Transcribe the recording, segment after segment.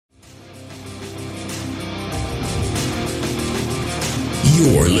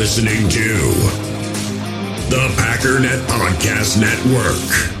You're listening to the Packernet Podcast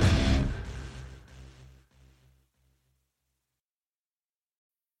Network.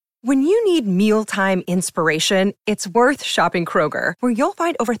 When you need mealtime inspiration, it's worth shopping Kroger, where you'll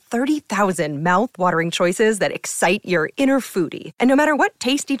find over 30,000 mouth-watering choices that excite your inner foodie. And no matter what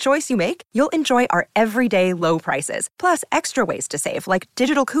tasty choice you make, you'll enjoy our everyday low prices, plus extra ways to save, like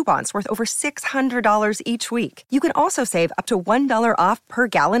digital coupons worth over $600 each week. You can also save up to $1 off per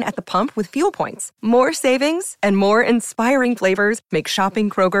gallon at the pump with fuel points. More savings and more inspiring flavors make shopping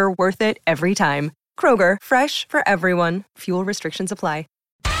Kroger worth it every time. Kroger, fresh for everyone. Fuel restrictions apply.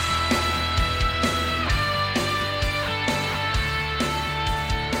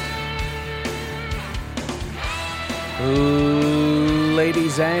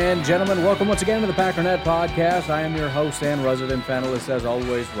 Ladies and gentlemen, welcome once again to the Packernet Podcast. I am your host and resident panelist, as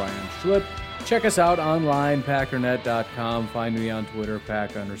always, Ryan Schlip. Check us out online, packernet.com. Find me on Twitter,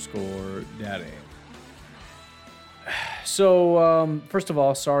 pack_daddy. So, first of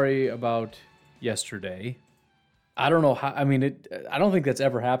all, sorry about yesterday. I don't know how, I don't think that's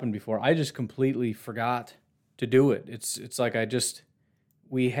ever happened before. I just completely forgot to do it. It's like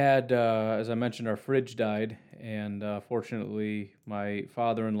we had, as I mentioned, our fridge died, and fortunately, my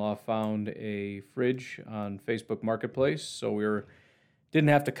father-in-law found a fridge on Facebook Marketplace, so didn't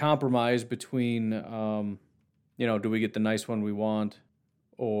have to compromise between, do we get the nice one we want,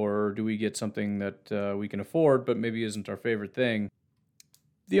 or do we get something that we can afford, but maybe isn't our favorite thing.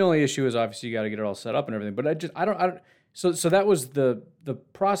 The only issue is obviously you got to get it all set up and everything, but I don't. So that was the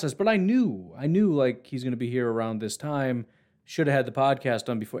process, but I knew like he's going to be here around this time. Should have had the podcast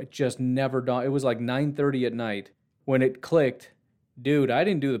done before. It just never dawned. It was like 9:30 at night when it clicked. Dude, I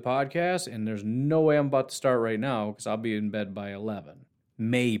didn't do the podcast, and there's no way I'm about to start right now because I'll be in bed by 11,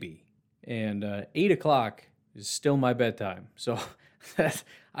 maybe. And 8 o'clock is still my bedtime. So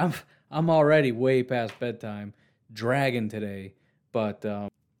I'm already way past bedtime, dragging today. But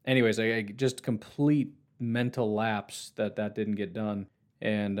anyways, I just complete mental lapse that didn't get done.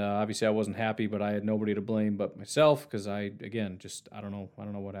 And obviously I wasn't happy, but I had nobody to blame but myself because I don't know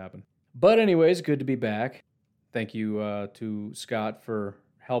what happened. But anyways, good to be back. Thank you to Scott for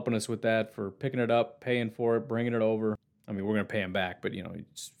helping us with that, for picking it up, paying for it, bringing it over. I mean, we're going to pay him back, but,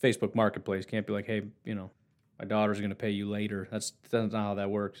 it's Facebook Marketplace. Can't be like, hey, my daughter's going to pay you later. That's not how that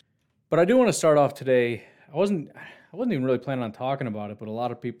works. But I do want to start off today. I wasn't even really planning on talking about it, but a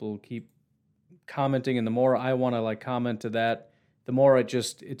lot of people keep commenting, and the more I want to comment to that, the more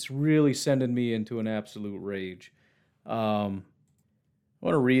it's really sending me into an absolute rage. I want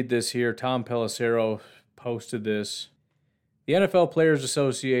to read this here. Tom Pelissero posted this. The NFL Players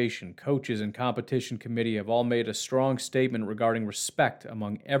Association, coaches, and competition committee have all made a strong statement regarding respect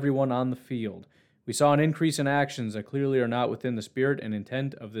among everyone on the field. We saw an increase in actions that clearly are not within the spirit and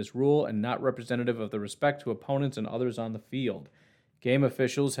intent of this rule and not representative of the respect to opponents and others on the field. Game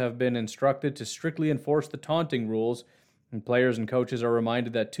officials have been instructed to strictly enforce the taunting rules, and players and coaches are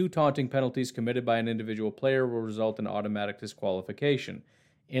reminded that 2 taunting penalties committed by an individual player will result in automatic disqualification.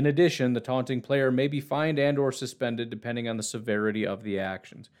 In addition, the taunting player may be fined and or suspended depending on the severity of the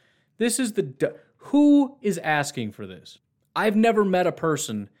actions. This is who is asking for this? I've never met a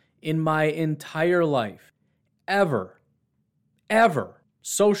person in my entire life, ever,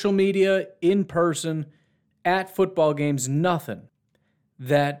 social media, in person, at football games, nothing,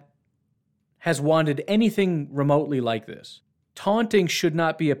 that has wanted anything remotely like this. Taunting should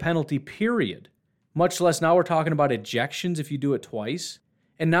not be a penalty, period. Much less now we're talking about ejections if you do it twice.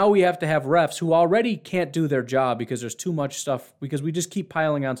 And now we have to have refs who already can't do their job because there's too much stuff, because we just keep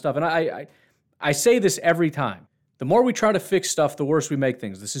piling on stuff. And I say this every time. The more we try to fix stuff, the worse we make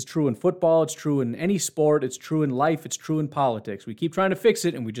things. This is true in football, it's true in any sport, it's true in life, it's true in politics. We keep trying to fix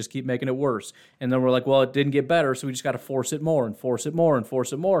it, and we just keep making it worse. And then we're like, well, it didn't get better, so we just got to force it more and force it more and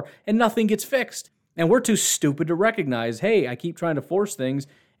force it more, and nothing gets fixed. And we're too stupid to recognize, hey, I keep trying to force things,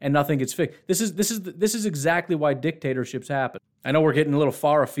 and nothing gets fixed. This is exactly why dictatorships happen. I know we're getting a little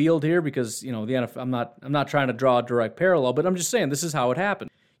far afield here because, the NFL, I'm not trying to draw a direct parallel, but I'm just saying this is how it happened.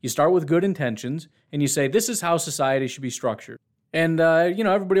 You start with good intentions, and you say, this is how society should be structured. And,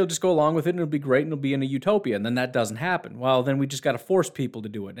 everybody will just go along with it, and it'll be great, and it'll be in a utopia. And then that doesn't happen. Well, then we just got to force people to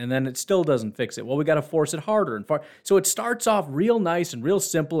do it, and then it still doesn't fix it. Well, we got to force it harder and far. So it starts off real nice and real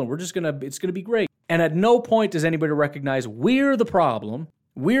simple, and it's going to be great. And at no point does anybody recognize we're the problem.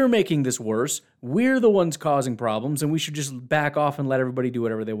 We're making this worse. We're the ones causing problems, and we should just back off and let everybody do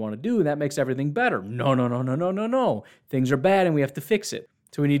whatever they want to do, and that makes everything better. No. Things are bad, and we have to fix it.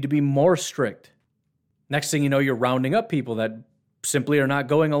 So we need to be more strict. Next thing you know, you're rounding up people that simply are not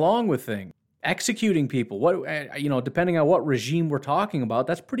going along with things. executing people. Depending on what regime we're talking about,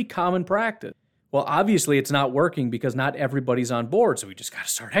 that's pretty common practice. Well, obviously it's not working because not everybody's on board, so we just got to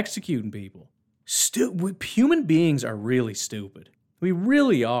start executing people. Human beings are really stupid. We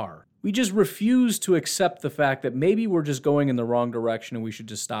really are. We just refuse to accept the fact that maybe we're just going in the wrong direction and we should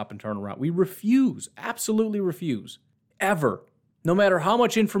just stop and turn around. We refuse, absolutely refuse, ever. No matter how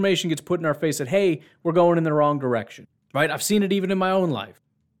much information gets put in our face that, hey, we're going in the wrong direction, right? I've seen it even in my own life.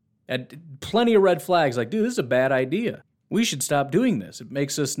 And plenty of red flags like, dude, this is a bad idea. We should stop doing this. It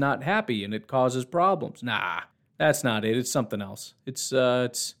makes us not happy and it causes problems. Nah, that's not it. It's something else. It's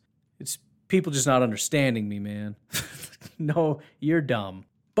people just not understanding me, man. No, you're dumb.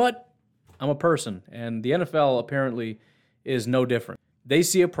 But I'm a person, and the NFL apparently is no different. They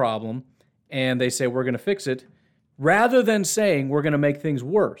see a problem, and they say, we're going to fix it, rather than saying we're going to make things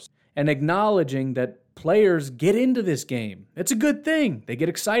worse, and acknowledging that players get into this game. It's a good thing. They get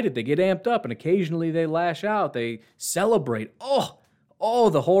excited, they get amped up, and occasionally they lash out, they celebrate. Oh,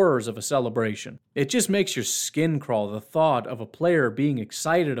 the horrors of a celebration. It just makes your skin crawl, the thought of a player being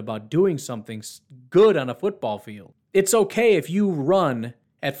excited about doing something good on a football field. It's okay if you run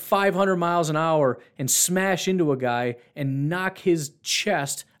at 500 miles an hour and smash into a guy and knock his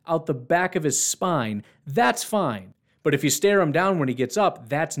chest out the back of his spine. That's fine. But if you stare him down when he gets up,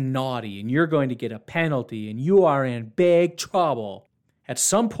 that's naughty, and you're going to get a penalty, and you are in big trouble. At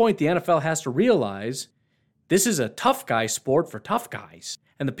some point, the NFL has to realize this is a tough guy sport for tough guys,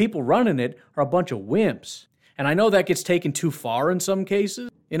 and the people running it are a bunch of wimps. And I know that gets taken too far in some cases,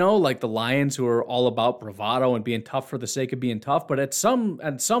 like the Lions who are all about bravado and being tough for the sake of being tough, but at some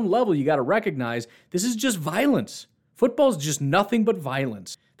level you got to recognize this is just violence. Football's just nothing but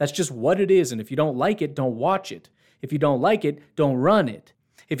violence. That's just what it is, and if you don't like it, don't watch it. If you don't like it, don't run it.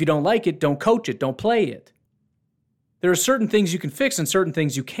 If you don't like it, don't coach it, don't play it. There are certain things you can fix and certain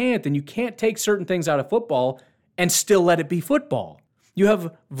things you can't, and you can't take certain things out of football and still let it be football. You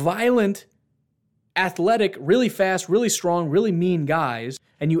have violent, athletic, really fast, really strong, really mean guys,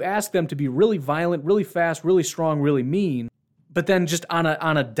 and you ask them to be really violent, really fast, really strong, really mean, but then just on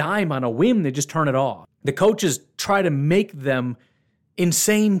a dime, on a whim, they just turn it off. The coaches try to make them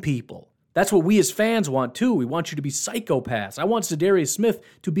insane people. That's what we as fans want too. We want you to be psychopaths. I want Za'Darius Smith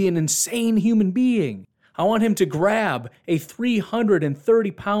to be an insane human being. I want him to grab a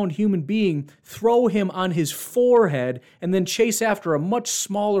 330-pound human being, throw him on his forehead, and then chase after a much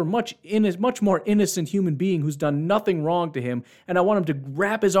smaller, much more innocent human being who's done nothing wrong to him, and I want him to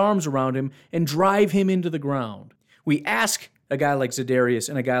wrap his arms around him and drive him into the ground. We ask a guy like Za'Darius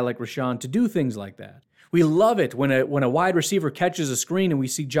and a guy like Rashawn to do things like that. We love it when a wide receiver catches a screen and we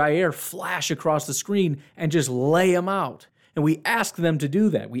see Jair flash across the screen and just lay him out. And we ask them to do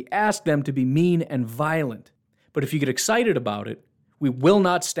that. We ask them to be mean and violent. But if you get excited about it, we will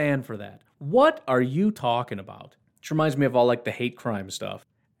not stand for that. What are you talking about? Which reminds me of all the hate crime stuff.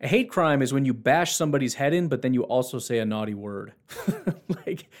 A hate crime is when you bash somebody's head in, but then you also say a naughty word.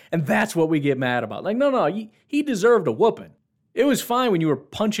 And that's what we get mad about. No, he deserved a whooping. It was fine when you were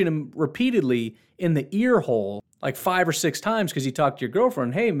punching him repeatedly in the ear hole 5 or 6 times because you talked to your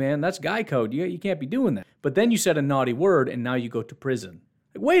girlfriend. Hey, man, that's guy code. You can't be doing that. But then you said a naughty word, and now you go to prison.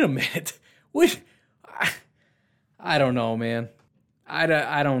 Wait a minute. I don't know, man. I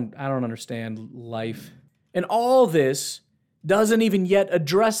don't understand life. And all this doesn't even yet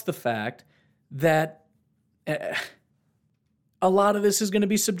address the fact that a lot of this is going to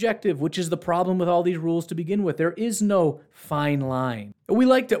be subjective, which is the problem with all these rules to begin with. There is no fine line.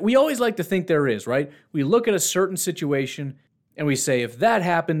 We always like to think there is, right? We look at a certain situation and we say, if that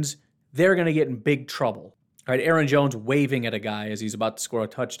happens, they're going to get in big trouble. Right? Aaron Jones waving at a guy as he's about to score a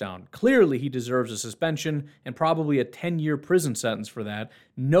touchdown. Clearly, he deserves a suspension and probably a 10-year prison sentence for that.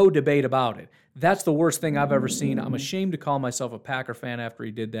 No debate about it. That's the worst thing I've ever seen. I'm ashamed to call myself a Packer fan after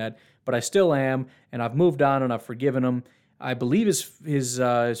he did that, but I still am, and I've moved on and I've forgiven him. I believe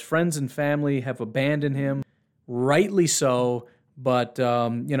his friends and family have abandoned him, rightly so, but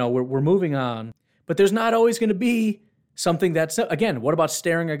we're moving on. But there's not always going to be something that's, again, what about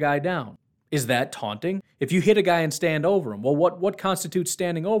staring a guy down? Is that taunting? If you hit a guy and stand over him, well, what constitutes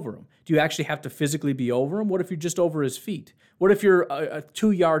standing over him? Do you actually have to physically be over him? What if you're just over his feet? What if you're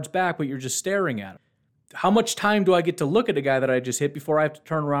 2 yards back, but you're just staring at him? How much time do I get to look at a guy that I just hit before I have to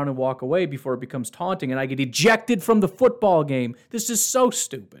turn around and walk away before it becomes taunting and I get ejected from the football game? This is so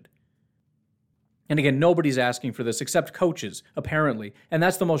stupid. And again, nobody's asking for this except coaches, apparently. And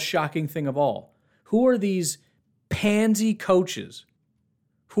that's the most shocking thing of all. Who are these pansy coaches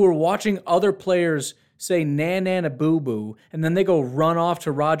who are watching other players say na boo boo, and then they go run off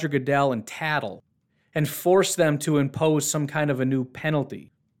to Roger Goodell and tattle and force them to impose some kind of a new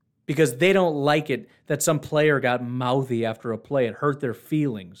penalty because they don't like it that some player got mouthy after a play. It hurt their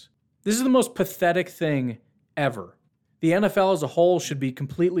feelings. This is the most pathetic thing ever. The NFL as a whole should be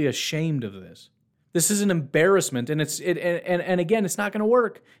completely ashamed of this. This is an embarrassment, and again, it's not going to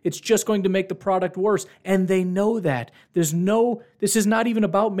work. It's just going to make the product worse, and they know that. This is not even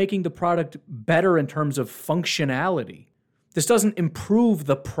about making the product better in terms of functionality. This doesn't improve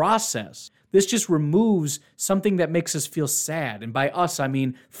the process. This just removes something that makes us feel sad. And by us, I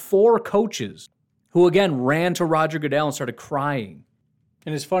mean 4 coaches who, again, ran to Roger Goodell and started crying.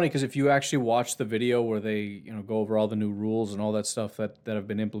 And it's funny because if you actually watch the video where they go over all the new rules and all that stuff that have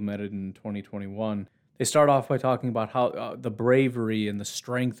been implemented in 2021, they start off by talking about how the bravery and the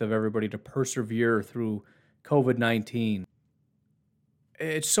strength of everybody to persevere through COVID-19.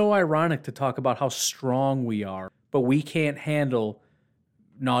 It's so ironic to talk about how strong we are, but we can't handle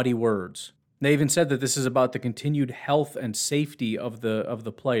naughty words. They even said that this is about the continued health and safety of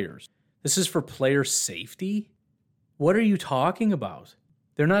the players. This is for player safety? What are you talking about?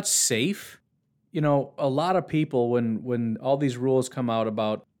 They're not safe. A lot of people, when all these rules come out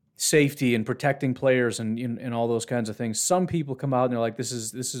about safety and protecting players and all those kinds of things, some people come out and they're like, this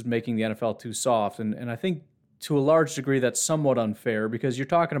is making the NFL too soft. And I think to a large degree that's somewhat unfair because you're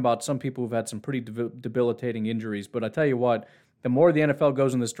talking about some people who've had some pretty debilitating injuries. But I tell you what, the more the NFL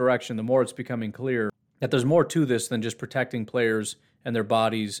goes in this direction, the more it's becoming clear that there's more to this than just protecting players and their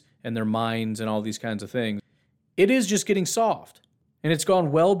bodies and their minds and all these kinds of things. It is just getting soft. And it's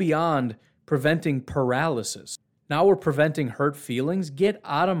gone well beyond preventing paralysis. Now we're preventing hurt feelings? Get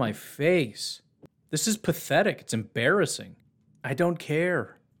out of my face. This is pathetic. It's embarrassing. I don't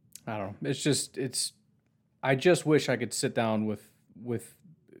care. I don't know. I just wish I could sit down with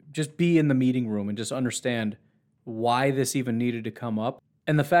just be in the meeting room and just understand why this even needed to come up.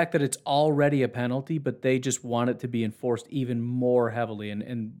 And the fact that it's already a penalty, but they just want it to be enforced even more heavily.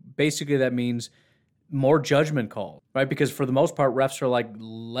 And basically that means more judgment calls, right? Because for the most part, refs are like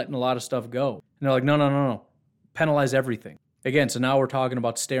letting a lot of stuff go. And they're like, no. Penalize everything. Again, so now we're talking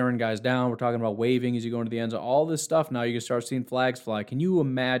about staring guys down. We're talking about waving as you go into the end zone. All this stuff, now you can start seeing flags fly. Can you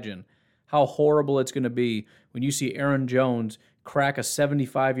imagine how horrible it's going to be when you see Aaron Jones crack a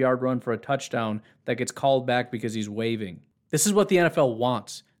 75-yard run for a touchdown that gets called back because he's waving? This is what the NFL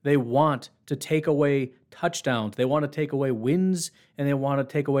wants. They want to take away touchdowns. They want to take away wins, and they want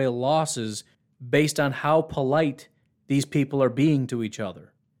to take away losses based on how polite these people are being to each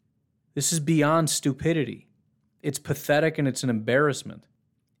other. This is beyond stupidity. It's pathetic and it's an embarrassment.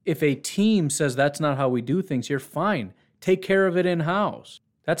 If a team says that's not how we do things, you're fine. Take care of it in-house.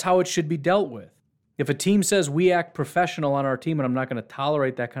 That's how it should be dealt with. If a team says we act professional on our team and I'm not going to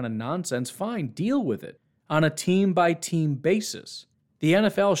tolerate that kind of nonsense, fine, deal with it on a team-by-team basis. The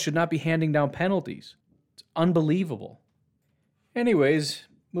NFL should not be handing down penalties. It's unbelievable. Anyways,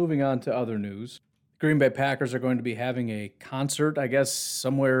 moving on to other news. Green Bay Packers are going to be having a concert, I guess,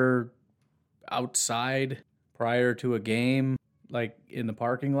 somewhere outside prior to a game, like in the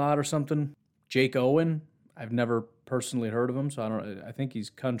parking lot or something. Jake Owen, I've never personally heard of him, so I think he's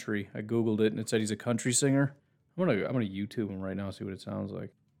country. I Googled it and it said he's a country singer. I'm gonna YouTube him right now, see what it sounds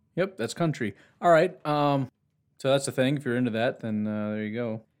like. Yep, that's country. All right, so that's the thing. If you're into that, then there you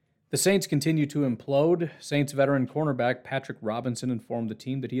go. The Saints continue to implode. Saints veteran cornerback Patrick Robinson informed the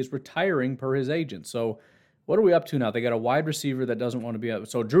team that he is retiring per his agent. So what are we up to now? They got a wide receiver that doesn't want to be out.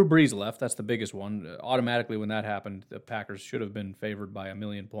 So Drew Brees left. That's the biggest one. Automatically when that happened, the Packers should have been favored by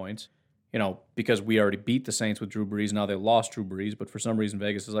 1,000,000 points. Because we already beat the Saints with Drew Brees. Now they lost Drew Brees, but for some reason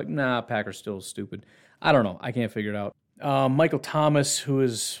Vegas is like, nah, Packers still stupid. I don't know. I can't figure it out. Michael Thomas, who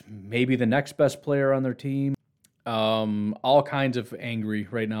is maybe the next best player on their team. All kinds of angry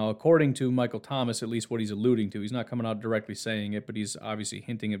right now. According to Michael Thomas, at least what he's alluding to, he's not coming out directly saying it, but he's obviously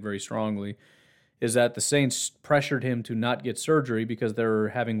hinting it very strongly, is that the Saints pressured him to not get surgery because they're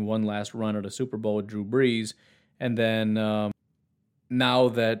having one last run at a Super Bowl with Drew Brees. And then now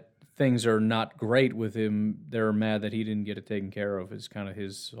that things are not great with him, they're mad that he didn't get it taken care of. Is kind of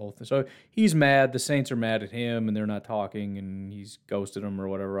his whole thing. So he's mad. The Saints are mad at him, and they're not talking, and he's ghosted them or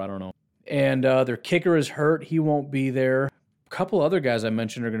whatever. I don't know. And their kicker is hurt. He won't be there. A couple other guys I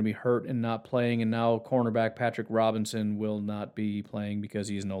mentioned are going to be hurt and not playing, and now cornerback Patrick Robinson will not be playing because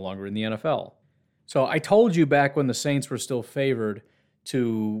he's no longer in the NFL. So I told you back when the Saints were still favored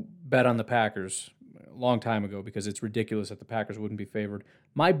to bet on the Packers a long time ago because it's ridiculous that the Packers wouldn't be favored.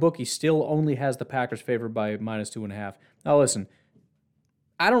 My bookie still only has the Packers favored by -2.5. Now listen,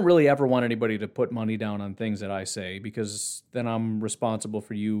 I don't really ever want anybody to put money down on things that I say because then I'm responsible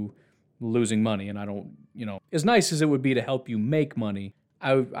for you losing money, and I don't, as nice as it would be to help you make money,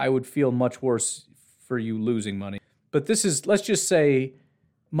 I would feel much worse for you losing money. But this is, let's just say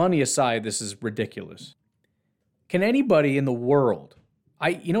money aside, this is ridiculous. Can anybody in the world,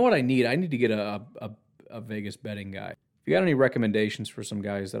 you know what I need? I need to get a Vegas betting guy. If you got any recommendations for some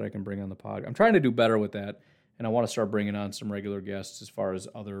guys that I can bring on the pod, I'm trying to do better with that, and I want to start bringing on some regular guests as far as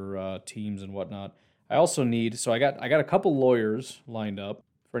other teams and whatnot. I also need, so I got a couple lawyers lined up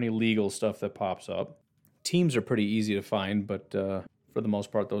for any legal stuff that pops up. Teams are pretty easy to find, but for the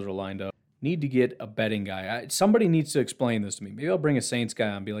most part, those are lined up. Need to get a betting guy. Somebody needs to explain this to me. Maybe I'll bring a Saints guy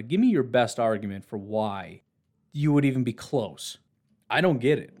on and be like, give me your best argument for why you would even be close. I don't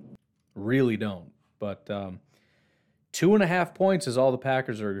get it. Really don't. But 2.5 points is all the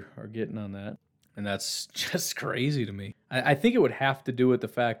Packers are getting on that. And that's just crazy to me. I think it would have to do with the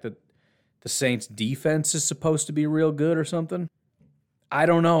fact that the Saints' defense is supposed to be real good or something. I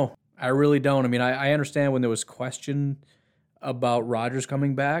don't know. I really don't. I mean, I understand when there was question about Rodgers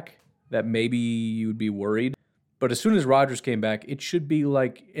coming back that maybe you would be worried. But as soon as Rodgers came back, it should be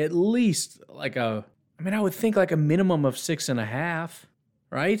like at least like I would think like a minimum of 6.5,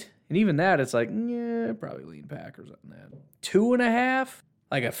 right? And even that, it's like, yeah, probably lean Packers on that. 2.5?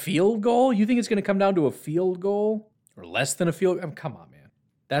 Like a field goal? You think it's going to come down to a field goal? Or less than a field goal? I mean, come on, man.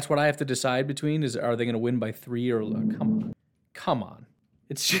 That's what I have to decide between is are they going to win by 3 or come on.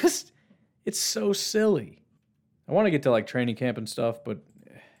 It's just, it's so silly. I want to get to like training camp and stuff, but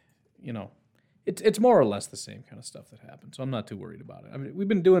you know, it's more or less the same kind of stuff that happens. So I'm not too worried about it. I mean, we've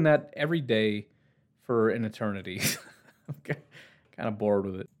been doing that every day for an eternity. I'm kind of bored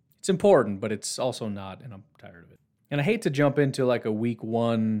with it. It's important, but it's also not, and I'm tired of it. And I hate to jump into like a week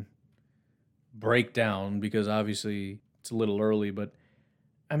 1 breakdown because obviously it's a little early, but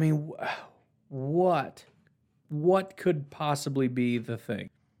I mean, what could possibly be the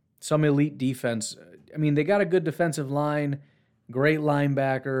thing? Some elite defense. I mean, they got a good defensive line, great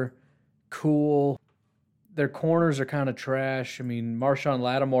linebacker, cool. Their corners are kind of trash. I mean, Marshawn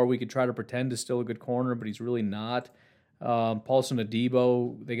Lattimore, we could try to pretend is still a good corner, but he's really not. Paulson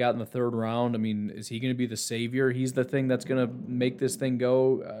Adebo, they got in the 3rd round. I mean, is he going to be the savior? He's the thing that's going to make this thing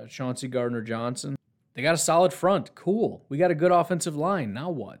go. Chauncey Gardner-Johnson. They got a solid front. Cool. We got a good offensive line. Now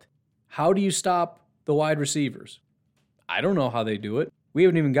what? How do you stop the wide receivers? I don't know how they do it. We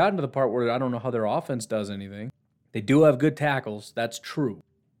haven't even gotten to the part where I don't know how their offense does anything. They do have good tackles. That's true.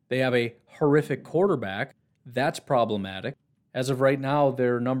 They have a horrific quarterback. That's problematic. As of right now,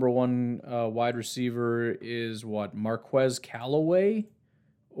 their number 1 wide receiver is what? Marquez Callaway?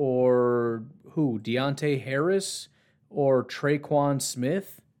 Or who? Deontay Harris? Or Traquan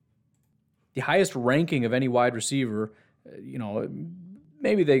Smith? The highest ranking of any wide receiver,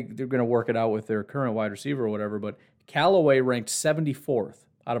 maybe they're going to work it out with their current wide receiver or whatever, but Callaway ranked 74th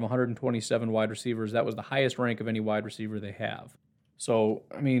out of 127 wide receivers. That was the highest rank of any wide receiver they have. So,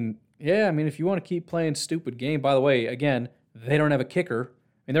 if you want to keep playing stupid game, by the way, again, they don't have a kicker. I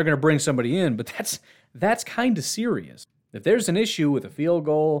mean, they're going to bring somebody in, but that's kind of serious. If there's an issue with a field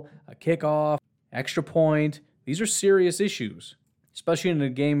goal, a kickoff, extra point, these are serious issues, especially in a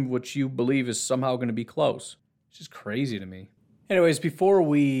game which you believe is somehow going to be close. It's just crazy to me. Anyways, before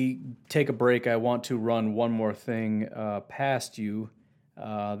we take a break, I want to run one more thing past you.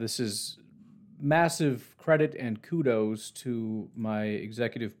 This is massive credit and kudos to my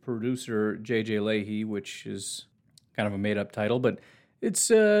executive producer, JJ Leahy, which is kind of a made-up title, but it's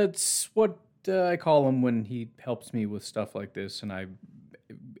what I call him when he helps me with stuff like this, and I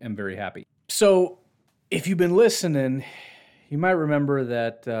am very happy. So if you've been listening, you might remember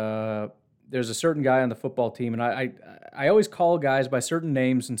that there's a certain guy on the football team, and I always call guys by certain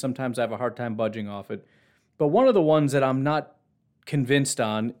names, and sometimes I have a hard time budging off it. But one of the ones that I'm not convinced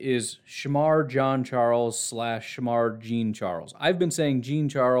on is Shemar John Charles / Shemar Jean Charles. I've been saying Jean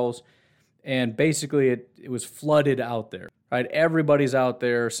Charles, and basically it was flooded out there, right? Everybody's out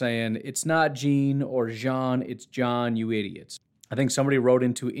there saying it's not Jean or Jean, it's John, you idiots. I think somebody wrote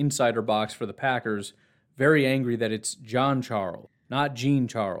into Insider Box for the Packers, very angry that it's John Charles, not Jean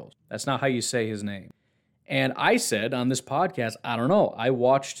Charles. That's not how you say his name. And I said on this podcast, I don't know. I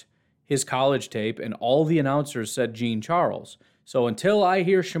watched his college tape, and all the announcers said Jean Charles. So until I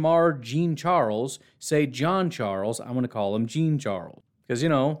hear Shemar Jean Charles say John Charles, I'm going to call him Jean Charles. Because,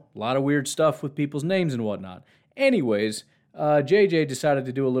 a lot of weird stuff with people's names and whatnot. Anyways, JJ decided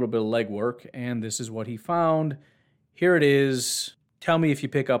to do a little bit of legwork, and this is what he found. Here it is. Tell me if you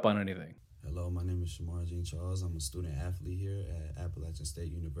pick up on anything. Hello, my name is Shemar Jean Charles. I'm a student athlete here at Appalachian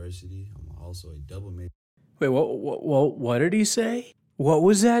State University. I'm also a double major. Wait, what did he say? What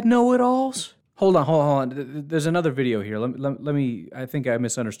was that, know-it-alls? Hold on. There's another video here. Let me, I think I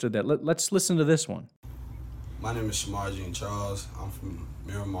misunderstood that. Let's listen to this one. My name is Shemar Jean Charles. I'm from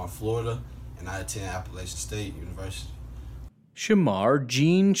Miramar, Florida, and I attend Appalachian State University. Shamar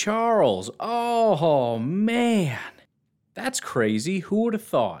Jean Charles. Oh, man. That's crazy. Who would have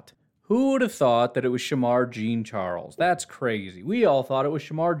thought? Who would have thought that it was Shamar Jean Charles? That's crazy. We all thought it was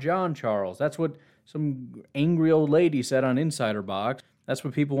Shamar John Charles. That's what some angry old lady said on Insider Box. That's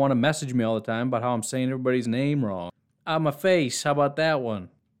what people want to message me all the time about how I'm saying everybody's name wrong. My face. How about that one?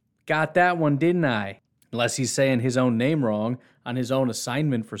 Got that one, didn't I? Unless he's saying his own name wrong on his own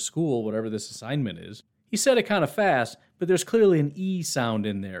assignment for school, whatever this assignment is. He said it kind of fast, but there's clearly an E sound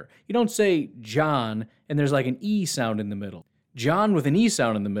in there. You don't say John and there's like an E sound in the middle. John with an E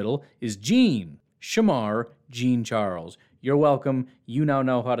sound in the middle is Jean. Shamar Jean Charles. You're welcome. You now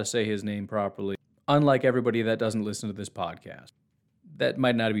know how to say his name properly, unlike everybody that doesn't listen to this podcast. That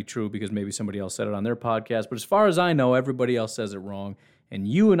might not be true because maybe somebody else said it on their podcast, but as far as I know, everybody else says it wrong. And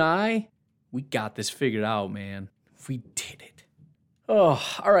you and I, we got this figured out, man. We did it. Oh,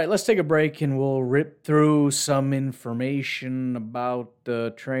 all right, let's take a break and we'll rip through some information about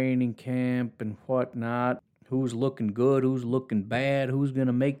the training camp and whatnot. Who's looking good, who's looking bad, who's going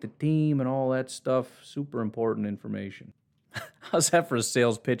to make the team and all that stuff. Super important information. How's that for a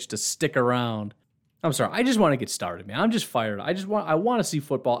sales pitch to stick around? I'm sorry, I just want to get started, man. I'm just fired. I want to see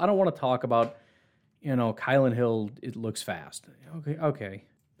football. I don't want to talk about, Kylan Hill, it looks fast. Okay.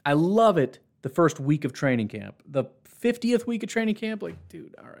 I love it the first week of training camp. The 50th week of training camp, like,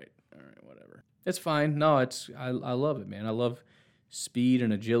 dude, all right, whatever. It's fine. No, I love it, man. I love speed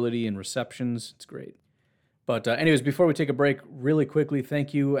and agility and receptions. It's great. But anyways, before we take a break, really quickly,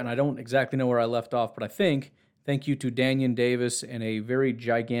 thank you, and I don't exactly know where I left off, but thank you to Danian Davis, and a very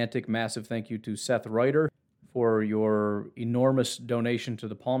gigantic, massive thank you to Seth Reuter for your enormous donation to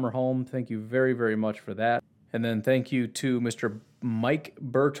the Palmer home. Thank you very, very much for that. And then thank you to Mr. Mike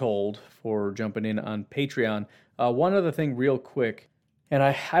Berthold for jumping in on Patreon. One other thing real quick, and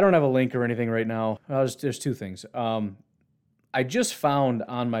I don't have a link or anything right now. There's two things. I just found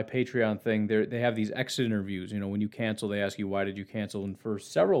on my Patreon thing, they have these exit interviews. When you cancel, they ask you, why did you cancel? And for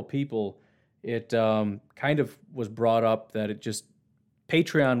several people, it kind of was brought up that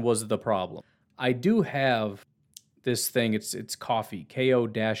Patreon was the problem. I do have this thing. It's Ko-fi,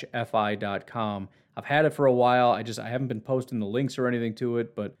 ko-fi.com. I've had it for a while. I haven't been posting the links or anything to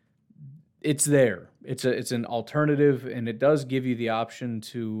it, but it's there. It's an alternative, and it does give you the option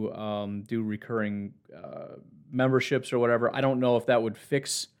to do recurring memberships or whatever. I don't know if that would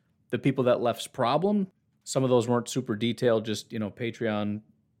fix the people that left's problem. Some of those weren't super detailed, just, Patreon.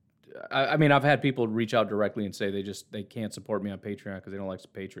 I mean, I've had people reach out directly and say they can't support me on Patreon because they don't like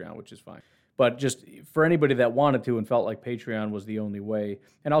Patreon, which is fine. But just for anybody that wanted to and felt like Patreon was the only way,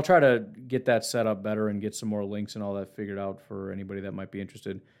 and I'll try to get that set up better and get some more links and all that figured out for anybody that might be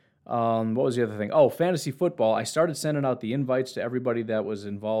interested. What was the other thing? Oh, fantasy football. I started sending out the invites to everybody that was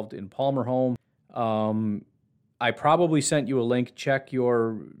involved in Palmer Home. I probably sent you a link. Check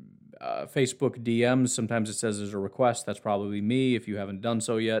your Facebook DMs. Sometimes it says there's a request. That's probably me if you haven't done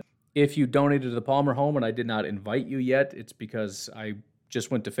so yet. If you donated to the Palmer Home and I did not invite you yet, it's because I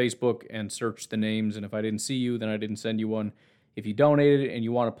just went to Facebook and searched the names, and if I didn't see you, then I didn't send you one. If you donated and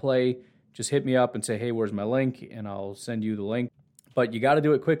you want to play, just hit me up and say, hey, where's my link, and I'll send you the link. But you got to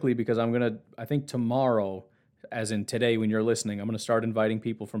do it quickly because I think tomorrow, as in today when you're listening, I'm going to start inviting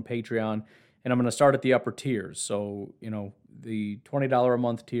people from Patreon, and I'm going to start at the upper tiers. So, the $20 a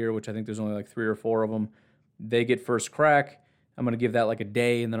month tier, which I think there's only like 3 or 4 of them, they get first crack. I'm going to give that like a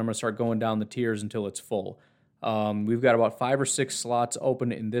day, and then I'm going to start going down the tiers until it's full. We've got about 5 or 6 slots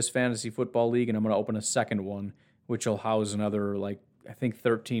open in this fantasy football league, and I'm going to open a second one, which will house another, I think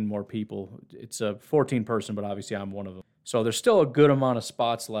 13 more people. It's a 14-person, but obviously I'm one of them. So there's still a good amount of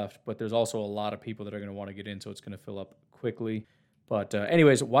spots left, but there's also a lot of people that are going to want to get in, so it's going to fill up quickly. But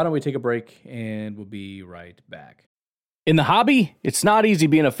anyways, why don't we take a break, and we'll be right back. In the hobby, it's not easy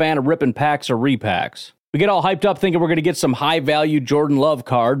being a fan of ripping packs or repacks. We get all hyped up thinking we're going to get some high-value Jordan Love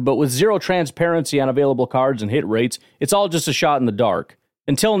card, but with zero transparency on available cards and hit rates, it's all just a shot in the dark.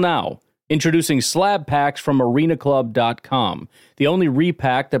 Until now, introducing slab packs from arenaclub.com, the only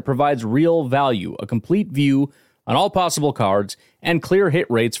repack that provides real value, a complete view on all possible cards, and clear hit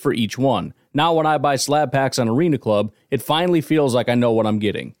rates for each one. Now when I buy slab packs on Arena Club, it finally feels like I know what I'm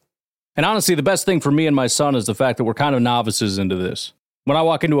getting. And honestly, the best thing for me and my son is the fact that we're kind of novices into this. When I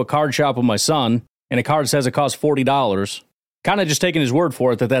walk into a card shop with my son, and a card says it costs $40, kind of just taking his word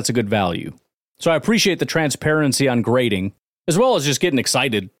for it that that's a good value. So I appreciate the transparency on grading, as well as just getting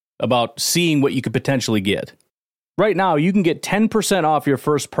excited about seeing what you could potentially get. Right now, you can get 10% off your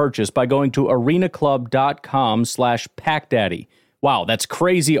first purchase by going to arenaclub.com/packdaddy. Wow, that's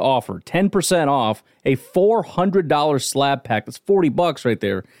crazy offer. 10% off a $400 slab pack. That's $40 right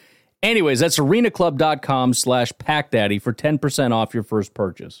there. Anyways, that's arenaclub.com/packdaddy for 10% off your first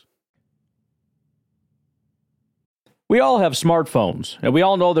purchase. We all have smartphones, and we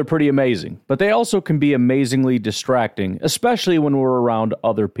all know they're pretty amazing, but they also can be amazingly distracting, especially when we're around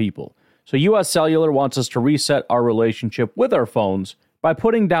other people. So US Cellular wants us to reset our relationship with our phones by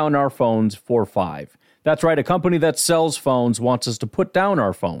putting down our phones for $5. That's right, a company that sells phones wants us to put down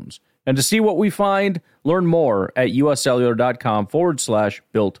our phones. And to see what we find, learn more at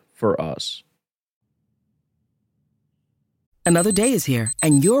uscellular.com/built-for-us. Another day is here,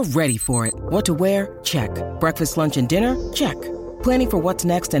 and you're ready for it. What to wear? Check. Breakfast, lunch, and dinner? Check. Planning for what's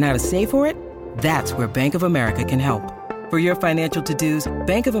next and how to save for it? That's where Bank of America can help. For your financial to-dos,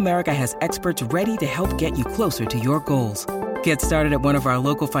 Bank of America has experts ready to help get you closer to your goals. Get started at one of our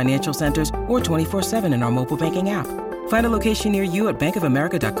local financial centers or 24/7 in our mobile banking app. Find a location near you at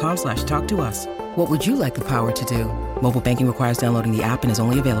bankofamerica.com/talktous. What would you like the power to do? Mobile banking requires downloading the app and is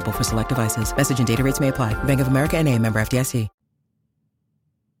only available for select devices. Message and data rates may apply. Bank of America NA, member FDIC.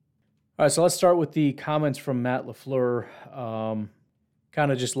 All right, so let's start with the comments from Matt LaFleur,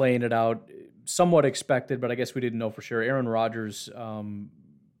 kind of just laying it out. Somewhat expected, but I guess we didn't know for sure. Aaron Rodgers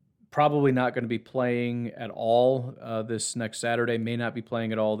probably not going to be playing at all this next Saturday, may not be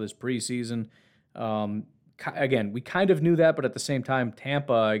playing at all this preseason. Again, we kind of knew that, but at the same time,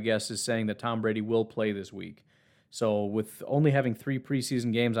 Tampa, I guess, is saying that Tom Brady will play this week. So with only having 3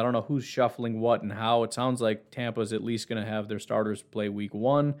 preseason games, I don't know who's shuffling what and how. It sounds like Tampa's at least going to have their starters play week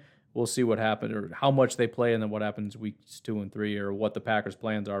 1. We'll see what happens or how much they play and then what happens weeks 2 and 3 or what the Packers'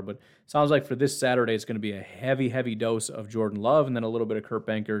 plans are. But it sounds like for this Saturday, it's going to be a heavy, heavy dose of Jordan Love and then a little bit of Kurt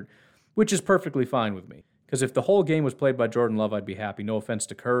Benkert, which is perfectly fine with me. Because if the whole game was played by Jordan Love, I'd be happy. No offense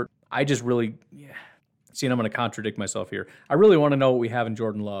to Kurt. I just really... See, and I'm going to contradict myself here. I really want to know what we have in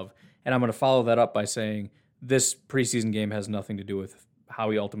Jordan Love, and I'm going to follow that up by saying this preseason game has nothing to do with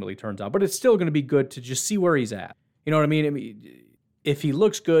how he ultimately turns out. But it's still going to be good to just see where he's at. You know what I mean? If he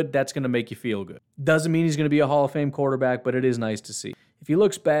looks good, that's going to make you feel good. Doesn't mean he's going to be a Hall of Fame quarterback, but it is nice to see. If he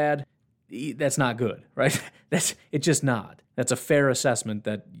looks bad, that's not good, right? It's just not. That's a fair assessment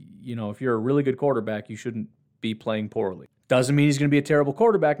that, you know, if you're a really good quarterback, you shouldn't be playing poorly. Doesn't mean he's going to be a terrible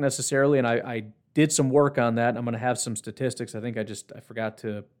quarterback necessarily, and I did some work on that. I'm going to have some statistics. I think I forgot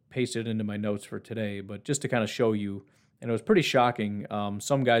to paste it into my notes for today, but just to kind of show you, and it was pretty shocking,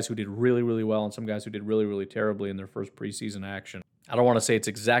 some guys who did really, really well and some guys who did really, really terribly in their first preseason action. I don't want to say it's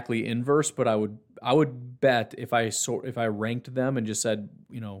exactly inverse, but I would bet if I ranked them and just said,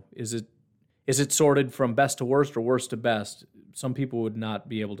 you know, is it sorted from best to worst or worst to best, some people would not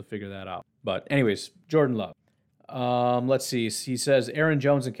be able to figure that out. But anyways, Jordan Love. Let's see. He says Aaron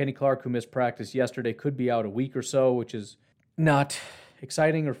Jones and Kenny Clark, who missed practice yesterday, could be out a week or so, which is not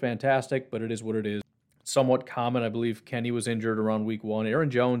exciting or fantastic, but it is what it is. Somewhat common. I believe Kenny was injured around week 1. Aaron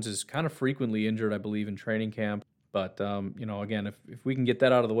Jones is kind of frequently injured, I believe, in training camp. But, you know, again, if we can get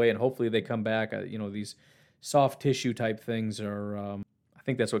that out of the way and hopefully they come back, you know, these soft tissue type things are, I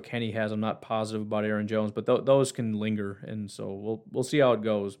think that's what Kenny has. I'm not positive about Aaron Jones, but those can linger. And so we'll see how it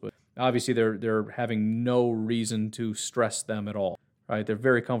goes. But obviously, they're having no reason to stress them at all, right? They're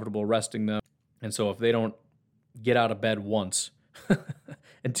very comfortable resting them. And so if they don't get out of bed once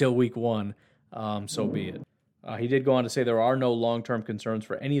until week 1, so be it. He did go on to say there are no long-term concerns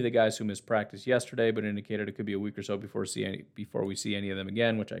for any of the guys who missed practice yesterday, but indicated it could be a week or so before we see any of them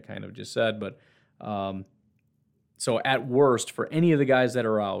again, which I kind of just said. But so at worst, for any of the guys that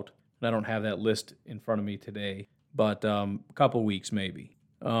are out, and I don't have that list in front of me today, but a couple weeks maybe.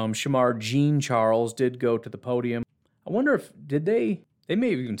 Shamar Jean-Charles did go to the podium. I wonder if, they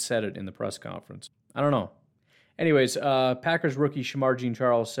may have even said it in the press conference. I don't know. Anyways, Packers rookie Shamar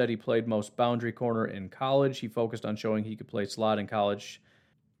Jean-Charles said he played most boundary corner in college. He focused on showing he could play slot in college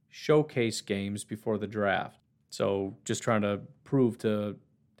showcase games before the draft. So just trying to prove to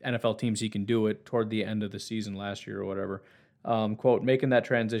NFL teams he can do it toward the end of the season last year or whatever. Quote, making that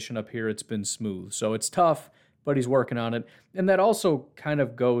transition up here, it's been smooth. So it's tough, but he's working on it. And that also kind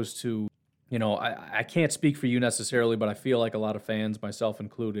of goes to, you know, I can't speak for you necessarily, but I feel like a lot of fans, myself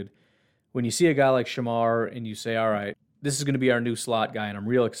included, when you see a guy like Shamar and you say, all right, this is going to be our new slot guy, and I'm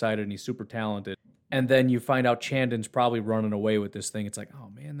real excited, and he's super talented, and then you find out Chandon's probably running away with this thing, it's like, oh,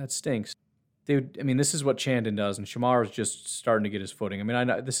 man, that stinks. Dude, I mean, this is what Chandon does, and Shamar is just starting to get his footing. I mean, I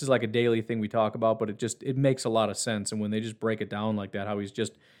know this is like a daily thing we talk about, but it makes a lot of sense, and when they just break it down like that, how he's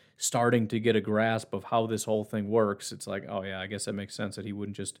just starting to get a grasp of how this whole thing works, it's like, oh, yeah, I guess that makes sense that he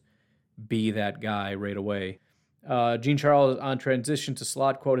wouldn't just be that guy right away. Gene Charles on transition to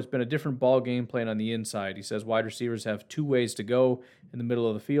slot, quote, "It's been a different ball game playing on the inside." He says wide receivers have two ways to go in the middle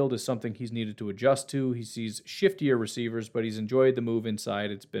of the field is something he's needed to adjust to. He sees shiftier receivers, but he's enjoyed the move inside.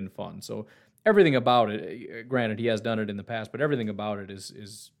 It's been fun. So everything about it, granted, he has done it in the past, but everything about it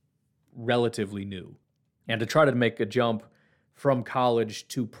is relatively new. And to try to make a jump from college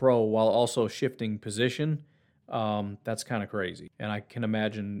to pro while also shifting position, that's kind of crazy. And I can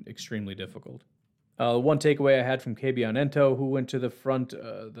imagine extremely difficult. One takeaway I had from Kebion Ento, who went to the front,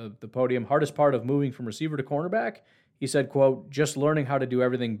 the podium, hardest part of moving from receiver to cornerback, he said, quote, "Just learning how to do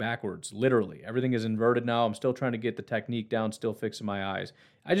everything backwards, literally. Everything is inverted now. I'm still trying to get the technique down, still fixing my eyes."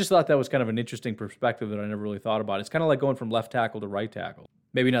 I just thought that was kind of an interesting perspective that I never really thought about. It's kind of like going from left tackle to right tackle.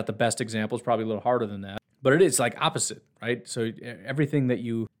 Maybe not the best example. It's probably a little harder than that. But it is like opposite, right? So everything that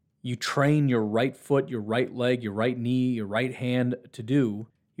you train your right foot, your right leg, your right knee, your right hand to do,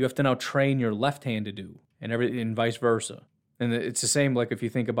 you have to now train your left hand to do, and vice versa. And it's the same like if you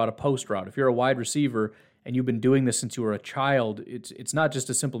think about a post route. If you're a wide receiver and you've been doing this since you were a child, it's not just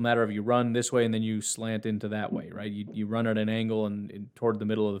a simple matter of you run this way and then you slant into that way, right? You run at an angle and toward the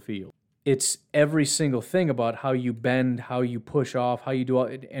middle of the field. It's every single thing about how you bend, how you push off, how you do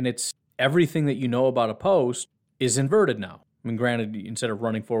it, and it's everything that you know about a post is inverted now. I mean, granted, instead of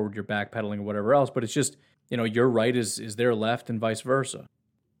running forward, you're backpedaling or whatever else, but it's just, your right is their left and vice versa.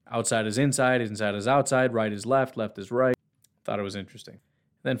 Outside is inside is outside, right is left is right. Thought it was interesting.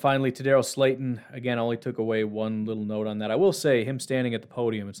 And then finally, Tadaro Slayton, again, only took away one little note on that. I will say, him standing at the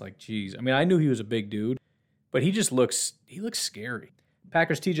podium, it's like, geez. I mean, I knew he was a big dude, but he looks scary.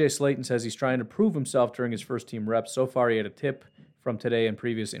 Packers' TJ Slayton says he's trying to prove himself during his first team reps. So far, he had a tip from today and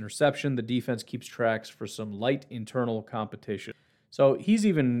previous interception. The defense keeps tracks for some light internal competition. So he's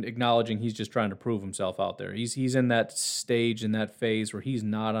even acknowledging he's just trying to prove himself out there. He's in that stage, in that phase where he's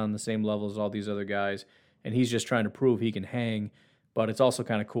not on the same level as all these other guys, and he's just trying to prove he can hang. But it's also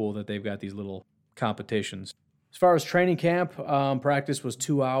kind of cool that they've got these little competitions. As far as training camp, practice was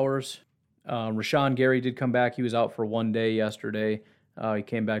 2 hours. Rashawn Gary did come back. He was out for 1 day yesterday. He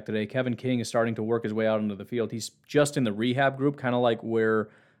came back today. Kevin King is starting to work his way out into the field. He's just in the rehab group, kind of like where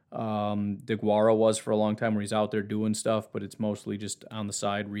DeGuara was for a long time, where he's out there doing stuff, but it's mostly just on the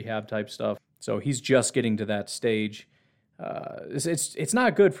side rehab type stuff. So he's just getting to that stage. It's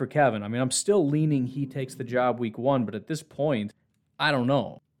not good for Kevin. I mean, I'm still leaning he takes the job week 1, but at this point, I don't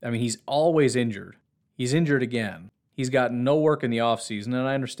know. I mean, he's always injured. He's injured again. He's got no work in the offseason, and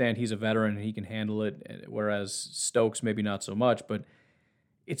I understand he's a veteran and he can handle it, whereas Stokes maybe not so much, but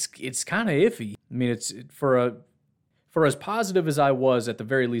it's kind of iffy. I mean, it's for as positive as I was, at the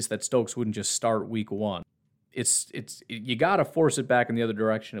very least, that Stokes wouldn't just start week 1. You got to force it back in the other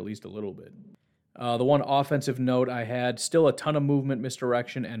direction at least a little bit. The one offensive note I had, still a ton of movement,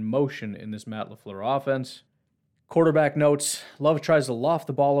 misdirection, and motion in this Matt LaFleur offense. Quarterback notes, Love tries to loft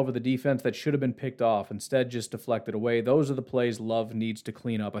the ball over the defense that should have been picked off, instead just deflected away. Those are the plays Love needs to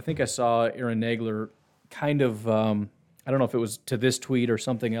clean up. I think I saw Aaron Nagler kind of, I don't know if it was to this tweet or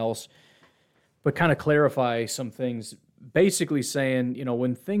something else, but kind of clarify some things, basically saying,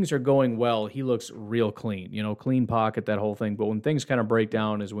 when things are going well, he looks real clean, clean pocket, that whole thing. But when things kind of break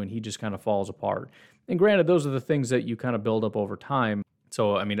down is when he just kind of falls apart. And granted, those are the things that you kind of build up over time.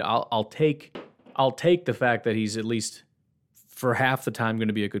 So, I mean, I'll take the fact that he's at least for half the time going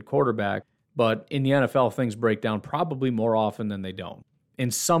to be a good quarterback. But in the NFL, things break down probably more often than they don't,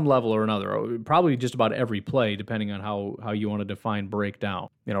 in some level or another. Probably just about every play, depending on how you want to define breakdown.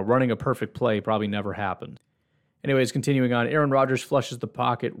 Running a perfect play probably never happened. Anyways, continuing on, Aaron Rodgers flushes the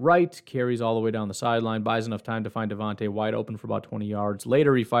pocket right, carries all the way down the sideline, buys enough time to find Devontae wide open for about 20 yards.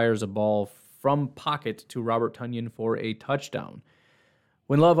 Later, he fires a ball from pocket to Robert Tonyan for a touchdown.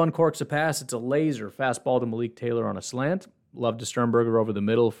 When Love uncorks a pass, it's a laser fastball to Malik Taylor on a slant. Love to Sternberger over the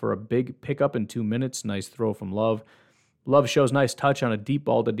middle for a big pickup in 2 minutes. Nice throw from Love. Love shows nice touch on a deep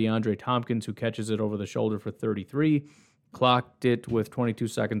ball to DeAndre Tompkins, who catches it over the shoulder for 33. Clocked it with 22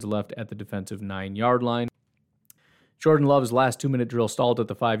 seconds left at the defensive 9-yard line. Jordan Love's last 2-minute drill stalled at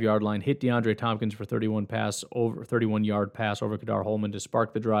the 5-yard line, hit DeAndre Tompkins for 31-yard pass over Kadar Holman to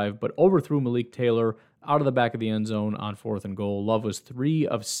spark the drive, but overthrew Malik Taylor out of the back of the end zone on 4th and goal. Love was 3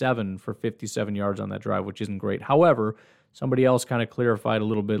 of 7 for 57 yards on that drive, which isn't great. However, somebody else kind of clarified a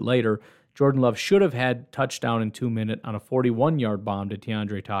little bit later, Jordan Love should have had touchdown in 2 minutes on a 41-yard bomb to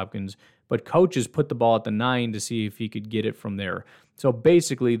DeAndre Tompkins, but coaches put the ball at the 9 to see if he could get it from there. So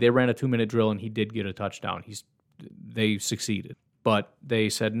basically, they ran a 2-minute drill, and he did get a touchdown. They succeeded. But they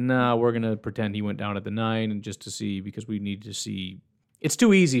said, nah, we're going to pretend he went down at the 9 and just to see, because we need to see. It's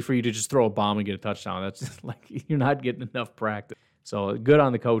too easy for you to just throw a bomb and get a touchdown. That's like, you're not getting enough practice. So good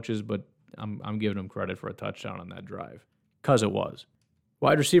on the coaches, but I'm giving him credit for a touchdown on that drive, because it was.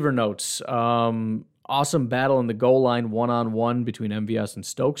 Wide receiver notes. Awesome battle in the goal line, one-on-one between MVS and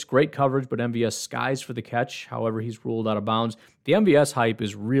Stokes. Great coverage, but MVS skies for the catch. However, he's ruled out of bounds. The MVS hype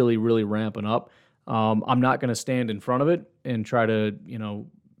is really, really ramping up. I'm not going to stand in front of it and try to,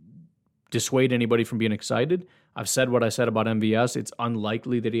 dissuade anybody from being excited. I've said what I said about MVS. It's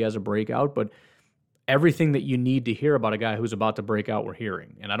unlikely that he has a breakout, but everything that you need to hear about a guy who's about to break out, we're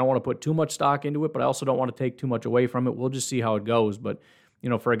hearing. And I don't want to put too much stock into it, but I also don't want to take too much away from it. We'll just see how it goes. But,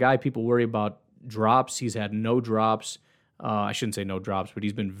 for a guy people worry about drops, he's had no drops. I shouldn't say no drops, but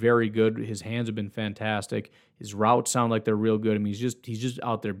he's been very good. His hands have been fantastic. His routes sound like they're real good. I mean, he's just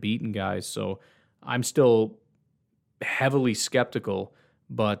out there beating guys. So I'm still heavily skeptical,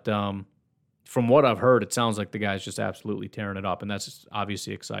 but from what I've heard, it sounds like the guy's just absolutely tearing it up, and that's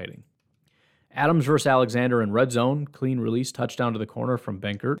obviously exciting. Adams versus Alexander in red zone. Clean release, touchdown to the corner from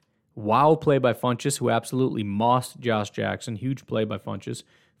Benkert. Wow play by Funchess, who absolutely mossed Josh Jackson. Huge play by Funchess.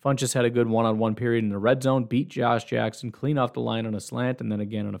 Funchess had a good one-on-one period in the red zone, beat Josh Jackson clean off the line on a slant, and then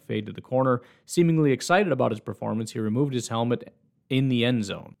again on a fade to the corner. Seemingly excited about his performance, he removed his helmet in the end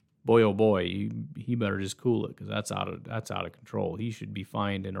zone. Boy, oh boy, he better just cool it, because that's out of control. He should be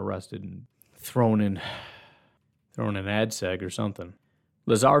fined and arrested and thrown in ADSEG or something.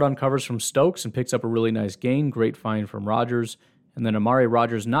 Lazard uncovers from Stokes and picks up a really nice gain. Great find from Rodgers. And then Amari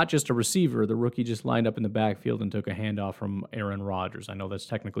Rodgers, not just a receiver, the rookie just lined up in the backfield and took a handoff from Aaron Rodgers. I know that's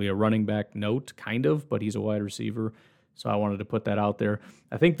technically a running back note, kind of, but he's a wide receiver, so I wanted to put that out there.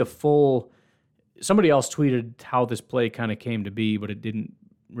 I think somebody else tweeted how this play kind of came to be, but it didn't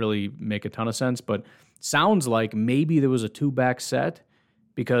really make a ton of sense. But sounds like maybe there was a two-back set,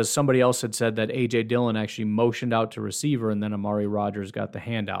 because somebody else had said that A.J. Dillon actually motioned out to receiver and then Amari Rodgers got the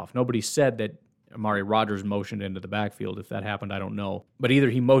handoff. Nobody said that Amari Rodgers motioned into the backfield. If that happened, I don't know. But either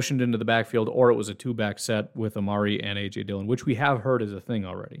he motioned into the backfield or it was a two-back set with Amari and A.J. Dillon, which we have heard is a thing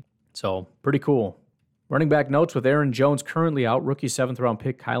already. So, pretty cool. Running back notes with Aaron Jones currently out. Rookie 7th-round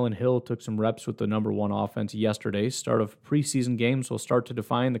pick Kylan Hill took some reps with the number 1 offense yesterday. Start of preseason games will start to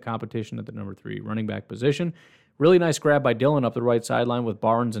define the competition at the number 3 running back position. Really nice grab by Dillon up the right sideline with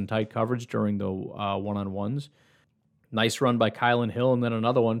Barnes in tight coverage during the one-on-ones. Nice run by Kylan Hill, and then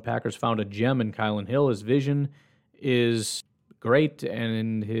another one. Packers found a gem in Kylan Hill. His vision is great,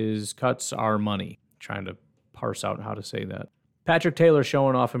 and his cuts are money. Trying to parse out how to say that. Patrick Taylor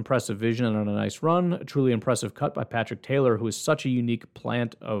showing off impressive vision on a nice run. A truly impressive cut by Patrick Taylor, who is such a unique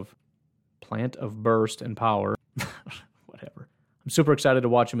plant of burst and power. Whatever. I'm super excited to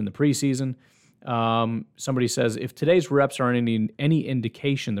watch him in the preseason. Somebody says, if today's reps are any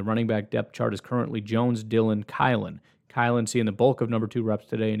indication, the running back depth chart is currently Jones, Dillon, Kylan. Kylan seeing the bulk of number 2 reps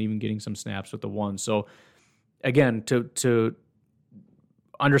today and even getting some snaps with the 1. So, again, to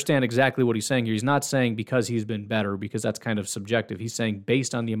understand exactly what he's saying here, he's not saying because he's been better, because that's kind of subjective. He's saying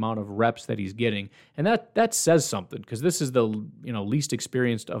based on the amount of reps that he's getting. And that says something, because this is the least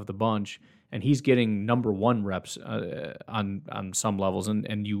experienced of the bunch, and he's getting number 1 reps on some levels.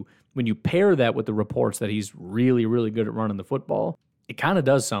 And when you pair that with the reports that he's really, really good at running the football, it kind of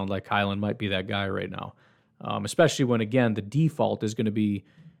does sound like Kylan might be that guy right now. Especially when, again, the default is going to be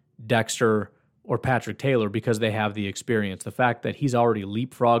Dexter or Patrick Taylor because they have the experience. The fact that he's already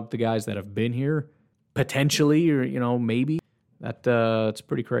leapfrogged the guys that have been here, potentially, or, maybe, it's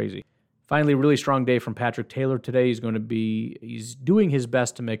pretty crazy. Finally, really strong day from Patrick Taylor today. He's doing his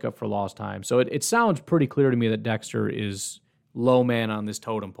best to make up for lost time. So it sounds pretty clear to me that Dexter is low man on this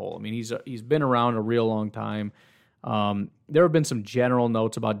totem pole. I mean, he's been around a real long time. There have been some general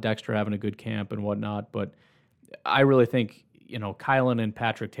notes about Dexter having a good camp and whatnot, but I really think, Kylan and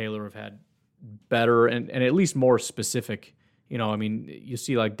Patrick Taylor have had better and at least more specific, you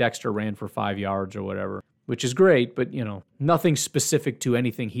see like Dexter ran for 5 yards or whatever, which is great, but, nothing specific to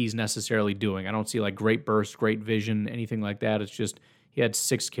anything he's necessarily doing. I don't see like great burst, great vision, anything like that. It's just he had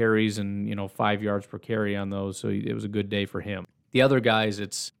 6 carries and, 5 yards per carry on those, so it was a good day for him. The other guys,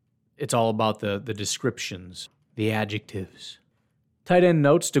 it's all about the descriptions, the adjectives. Tight end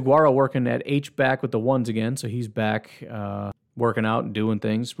notes, DeGuara working at H-back with the 1s again, so he's back working out and doing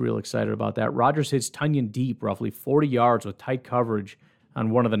things. Real excited about that. Rodgers hits Tunyon deep, roughly 40 yards with tight coverage on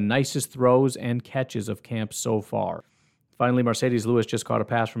one of the nicest throws and catches of camp so far. Finally, Mercedes Lewis just caught a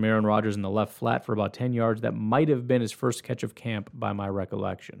pass from Aaron Rodgers in the left flat for about 10 yards. That might have been his first catch of camp by my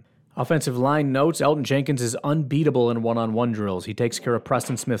recollection. Offensive line notes, Elton Jenkins is unbeatable in one-on-one drills. He takes care of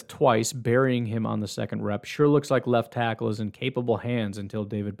Preston Smith twice, burying him on the second rep. Sure looks like left tackle is in capable hands until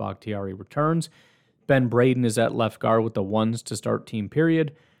David Bakhtiari returns. Ben Braden is at left guard with the 1s to start team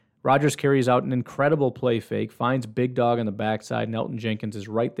period. Rodgers carries out an incredible play fake, finds Big Dog on the backside, and Elgton Jenkins is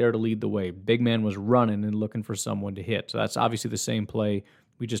right there to lead the way. Big man was running and looking for someone to hit. So that's obviously the same play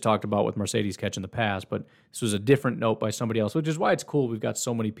we just talked about with Mercedes catching the pass, but this was a different note by somebody else, which is why it's cool we've got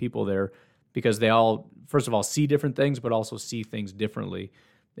so many people there, because they all, first of all, see different things, but also see things differently.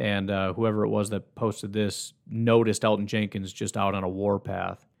 And whoever it was that posted this noticed Elgton Jenkins just out on a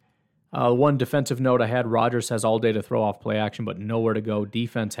warpath. One defensive note I had, Rodgers has all day to throw off play action, but nowhere to go.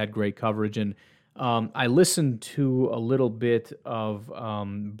 Defense had great coverage. And I listened to a little bit of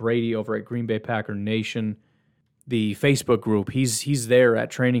Brady over at Green Bay Packer Nation, the Facebook group. He's there at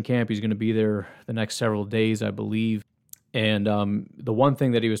training camp. He's going to be there the next several days, I believe. And the one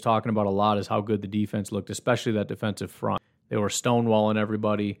thing that he was talking about a lot is how good the defense looked, especially that defensive front. They were stonewalling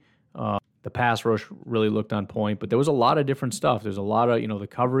everybody. The pass rush really looked on point, but there was a lot of different stuff. There's a lot of, the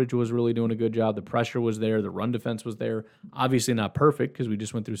coverage was really doing a good job. The pressure was there. The run defense was there. Obviously not perfect because we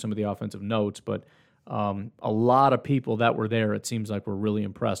just went through some of the offensive notes, but a lot of people that were there, it seems like, were really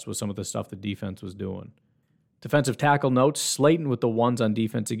impressed with some of the stuff the defense was doing. Defensive tackle notes, Slayton with the ones on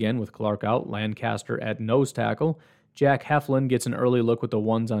defense again with Clark out, Lancaster at nose tackle. Jack Heflin gets an early look with the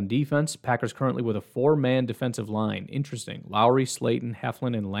ones on defense. Packers currently with a 4-man defensive line. Interesting. Lowry, Slayton,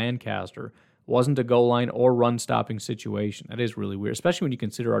 Heflin, and Lancaster. Wasn't a goal line or run-stopping situation. That is really weird, especially when you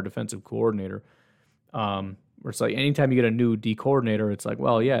consider our defensive coordinator. Where it's like anytime you get a new D coordinator, it's like,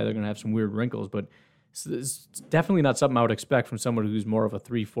 well, yeah, they're going to have some weird wrinkles, but it's definitely not something I would expect from someone who's more of a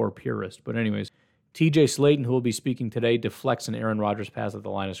 3-4 purist. But anyways, TJ Slayton, who will be speaking today, deflects an Aaron Rodgers pass at the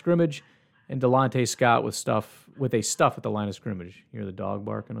line of scrimmage. And Delonte Scott with a stuff at the line of scrimmage. You hear the dog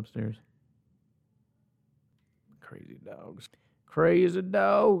barking upstairs? Crazy dogs. Crazy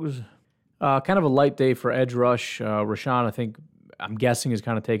dogs. Kind of a light day for edge rush. Rashawn, I'm guessing, is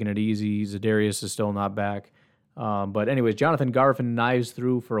kind of taking it easy. Za'Darius is still not back. But anyways, Jonathan Garfin knives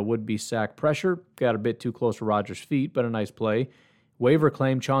through for a would-be sack pressure. Got a bit too close to Rodgers' feet, but a nice play. Waiver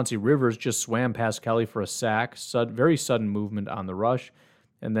claim, Chauncey Rivers just swam past Kelly for a sack. Very sudden movement on the rush.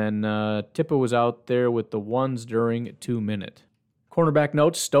 And then Tippa was out there with the ones during 2 minutes. Cornerback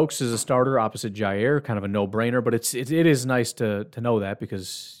notes, Stokes is a starter opposite Jair, kind of a no-brainer, but it is nice to know that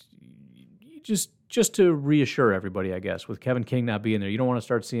because just to reassure everybody, I guess, with Kevin King not being there, you don't want to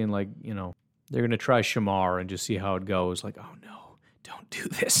start seeing they're going to try Shamar and just see how it goes. Like, oh no, don't do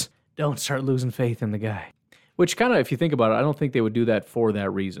this. Don't start losing faith in the guy. Which kind of, if you think about it, I don't think they would do that for that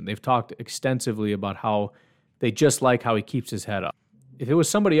reason. They've talked extensively about how they just like how he keeps his head up. If it was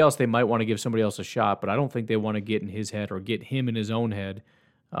somebody else, they might want to give somebody else a shot, but I don't think they want to get in his head or get him in his own head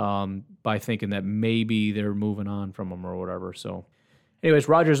by thinking that maybe they're moving on from him or whatever. So, anyways,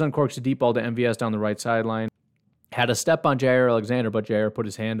 Rodgers uncorks a deep ball to MVS down the right sideline. Had a step on Jair Alexander, but Jair put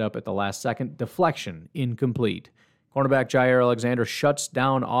his hand up at the last second. Deflection, incomplete. Cornerback Jair Alexander shuts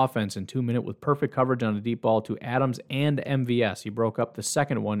down offense in 2 minutes with perfect coverage on a deep ball to Adams and MVS. He broke up the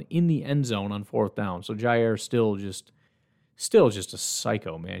second one in the end zone on 4th down. So Jair still just a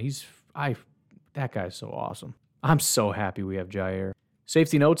psycho, man. That guy's so awesome. I'm so happy we have Jair.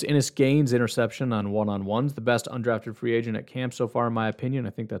 Safety notes, Innis Gaines interception on one-on-ones. The best undrafted free agent at camp so far, in my opinion. I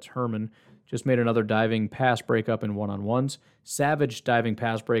think that's Herman. Just made another diving pass breakup in one-on-ones. Savage diving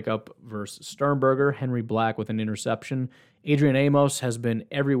pass breakup versus Sternberger. Henry Black with an interception. Adrian Amos has been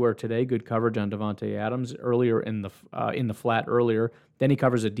everywhere today. Good coverage on Devontae Adams earlier in the flat earlier. Then he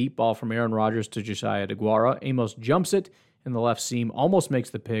covers a deep ball from Aaron Rodgers to Josiah DeGuara. Amos jumps it in the left seam, almost makes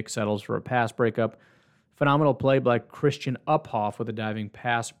the pick, settles for a pass breakup. Phenomenal play by Christian Uphoff with a diving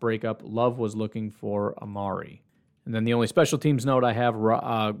pass breakup. Love was looking for Amari. And then the only special teams note I have,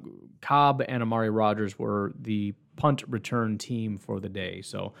 Cobb and Amari Rodgers were the punt return team for the day.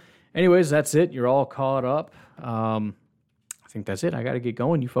 So anyways, that's it. You're all caught up. I think that's it. I got to get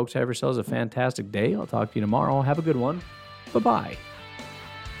going. You folks have yourselves a fantastic day. I'll talk to you tomorrow. Have a good one. Bye-bye.